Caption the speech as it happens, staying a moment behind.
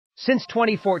Since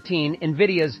 2014,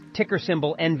 Nvidia's ticker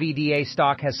symbol NVDA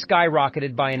stock has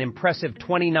skyrocketed by an impressive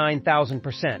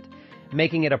 29,000%,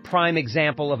 making it a prime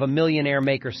example of a millionaire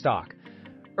maker stock.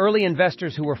 Early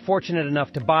investors who were fortunate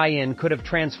enough to buy in could have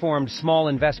transformed small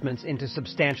investments into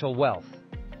substantial wealth.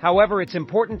 However, it's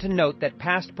important to note that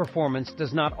past performance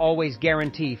does not always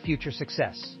guarantee future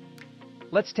success.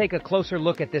 Let's take a closer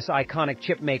look at this iconic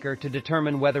chip maker to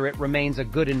determine whether it remains a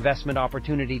good investment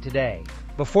opportunity today.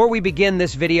 Before we begin,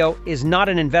 this video is not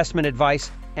an investment advice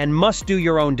and must do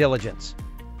your own diligence.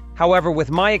 However,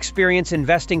 with my experience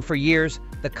investing for years,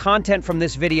 the content from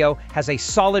this video has a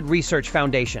solid research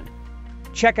foundation.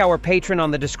 Check our Patreon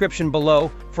on the description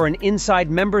below for an inside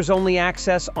members-only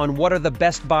access on what are the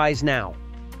best buys now.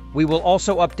 We will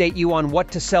also update you on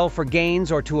what to sell for gains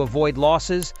or to avoid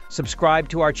losses. Subscribe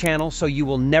to our channel so you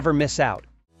will never miss out.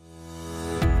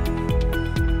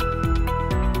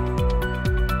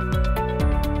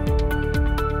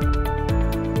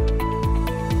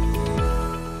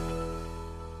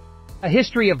 A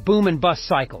history of boom and bust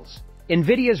cycles.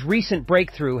 Nvidia's recent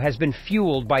breakthrough has been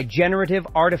fueled by generative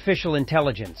artificial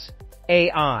intelligence,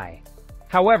 AI.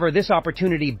 However, this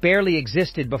opportunity barely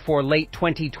existed before late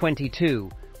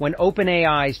 2022, when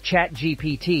OpenAI's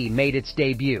ChatGPT made its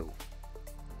debut.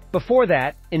 Before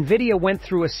that, Nvidia went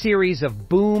through a series of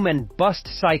boom and bust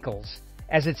cycles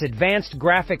as its advanced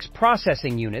graphics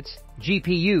processing units,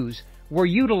 GPUs, were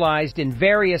utilized in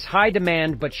various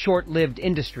high-demand but short-lived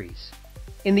industries.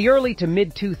 In the early to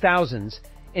mid-2000s,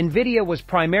 Nvidia was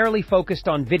primarily focused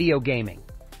on video gaming.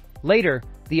 Later,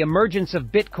 the emergence of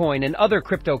Bitcoin and other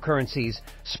cryptocurrencies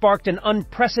sparked an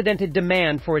unprecedented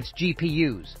demand for its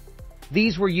GPUs.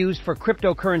 These were used for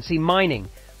cryptocurrency mining,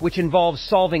 which involves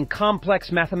solving complex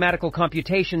mathematical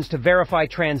computations to verify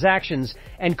transactions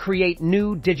and create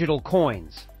new digital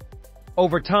coins.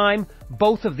 Over time,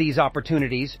 both of these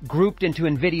opportunities, grouped into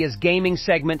Nvidia's gaming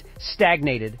segment,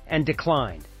 stagnated and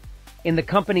declined. In the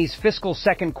company's fiscal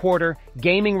second quarter,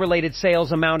 gaming-related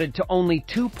sales amounted to only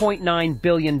 $2.9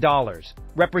 billion,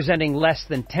 representing less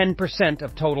than 10%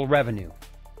 of total revenue.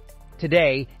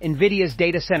 Today, Nvidia's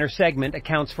data center segment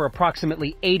accounts for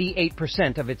approximately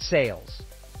 88% of its sales.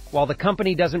 While the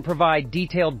company doesn't provide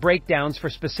detailed breakdowns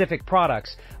for specific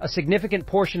products, a significant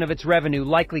portion of its revenue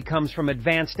likely comes from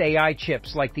advanced AI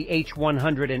chips like the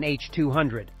H100 and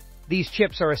H200. These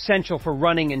chips are essential for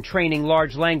running and training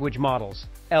large language models,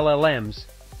 LLMs.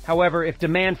 However, if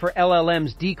demand for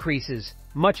LLMs decreases,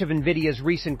 much of Nvidia's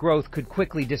recent growth could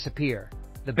quickly disappear.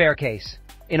 The bear case.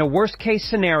 In a worst-case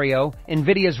scenario,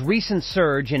 Nvidia's recent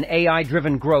surge in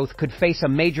AI-driven growth could face a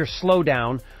major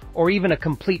slowdown or even a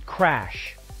complete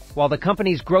crash. While the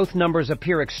company's growth numbers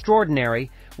appear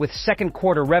extraordinary, with second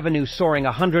quarter revenue soaring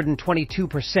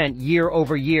 122%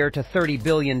 year-over-year to $30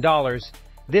 billion,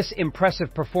 this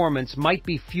impressive performance might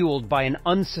be fueled by an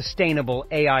unsustainable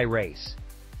AI race.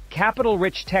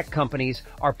 Capital-rich tech companies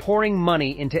are pouring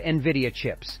money into Nvidia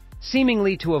chips,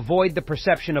 seemingly to avoid the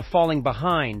perception of falling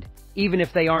behind, even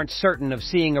if they aren't certain of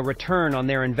seeing a return on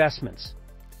their investments.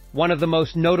 One of the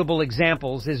most notable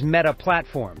examples is Meta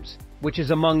Platforms, which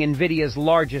is among Nvidia's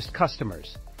largest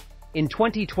customers. In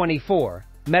 2024,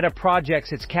 Meta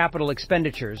projects its capital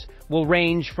expenditures will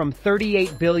range from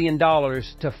 $38 billion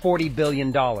to $40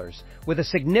 billion, with a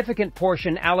significant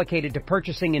portion allocated to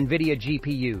purchasing Nvidia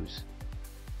GPUs.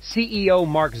 CEO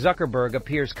Mark Zuckerberg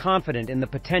appears confident in the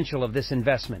potential of this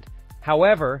investment.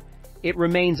 However, it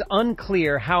remains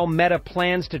unclear how Meta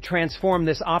plans to transform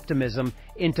this optimism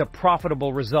into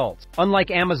profitable results.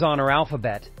 Unlike Amazon or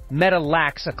Alphabet, Meta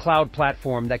lacks a cloud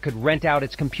platform that could rent out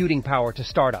its computing power to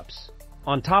startups.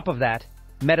 On top of that,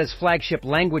 Meta's flagship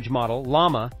language model,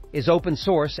 Llama, is open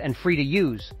source and free to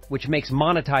use, which makes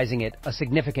monetizing it a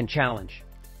significant challenge.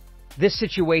 This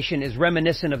situation is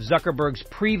reminiscent of Zuckerberg's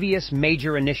previous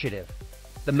major initiative,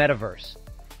 the metaverse.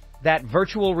 That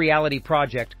virtual reality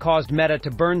project caused Meta to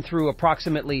burn through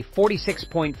approximately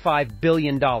 $46.5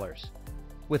 billion,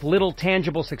 with little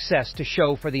tangible success to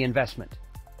show for the investment.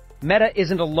 Meta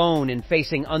isn't alone in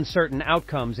facing uncertain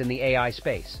outcomes in the AI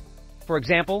space. For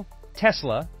example,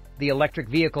 Tesla, the electric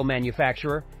vehicle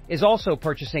manufacturer, is also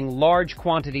purchasing large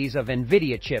quantities of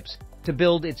Nvidia chips to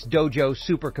build its Dojo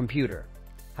supercomputer.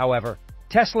 However,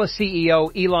 Tesla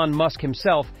CEO Elon Musk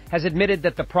himself has admitted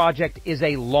that the project is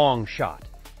a long shot.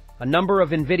 A number of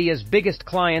Nvidia's biggest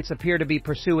clients appear to be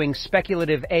pursuing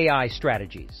speculative AI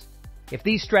strategies. If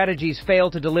these strategies fail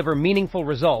to deliver meaningful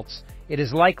results, it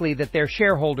is likely that their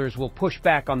shareholders will push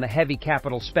back on the heavy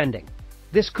capital spending.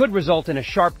 This could result in a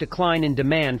sharp decline in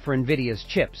demand for Nvidia's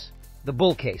chips. The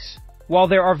bull case. While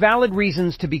there are valid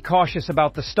reasons to be cautious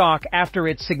about the stock after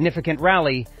its significant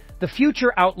rally, the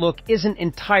future outlook isn't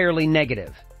entirely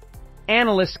negative.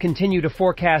 Analysts continue to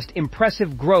forecast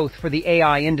impressive growth for the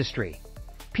AI industry.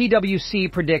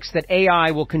 PwC predicts that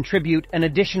AI will contribute an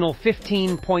additional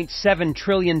 $15.7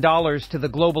 trillion to the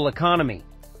global economy,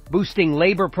 boosting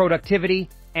labor productivity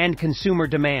and consumer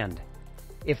demand.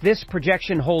 If this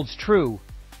projection holds true,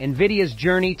 Nvidia's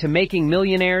journey to making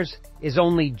millionaires is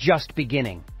only just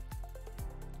beginning.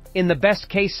 In the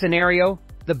best-case scenario,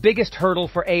 the biggest hurdle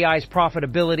for AI's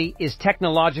profitability is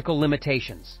technological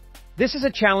limitations. This is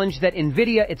a challenge that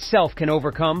Nvidia itself can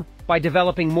overcome by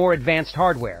developing more advanced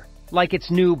hardware, like its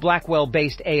new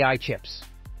Blackwell-based AI chips.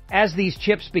 As these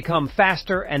chips become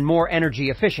faster and more energy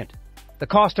efficient, the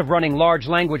cost of running large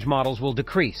language models will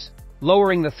decrease,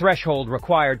 lowering the threshold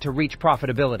required to reach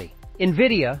profitability.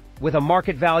 Nvidia, with a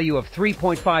market value of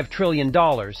 $3.5 trillion,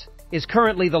 is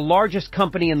currently the largest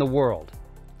company in the world.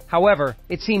 However,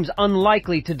 it seems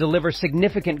unlikely to deliver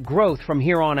significant growth from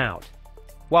here on out.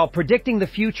 While predicting the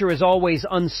future is always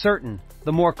uncertain,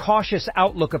 the more cautious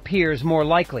outlook appears more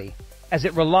likely, as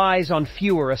it relies on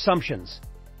fewer assumptions.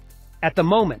 At the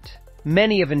moment,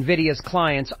 many of Nvidia's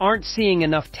clients aren't seeing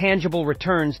enough tangible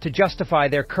returns to justify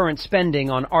their current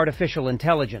spending on artificial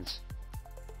intelligence.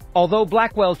 Although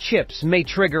Blackwell chips may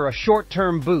trigger a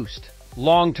short-term boost,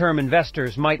 long-term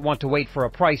investors might want to wait for a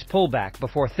price pullback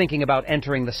before thinking about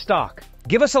entering the stock.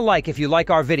 Give us a like if you like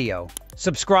our video,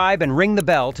 subscribe and ring the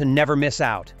bell to never miss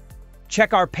out.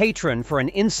 Check our Patreon for an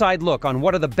inside look on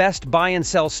what are the best buy and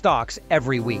sell stocks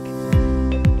every week.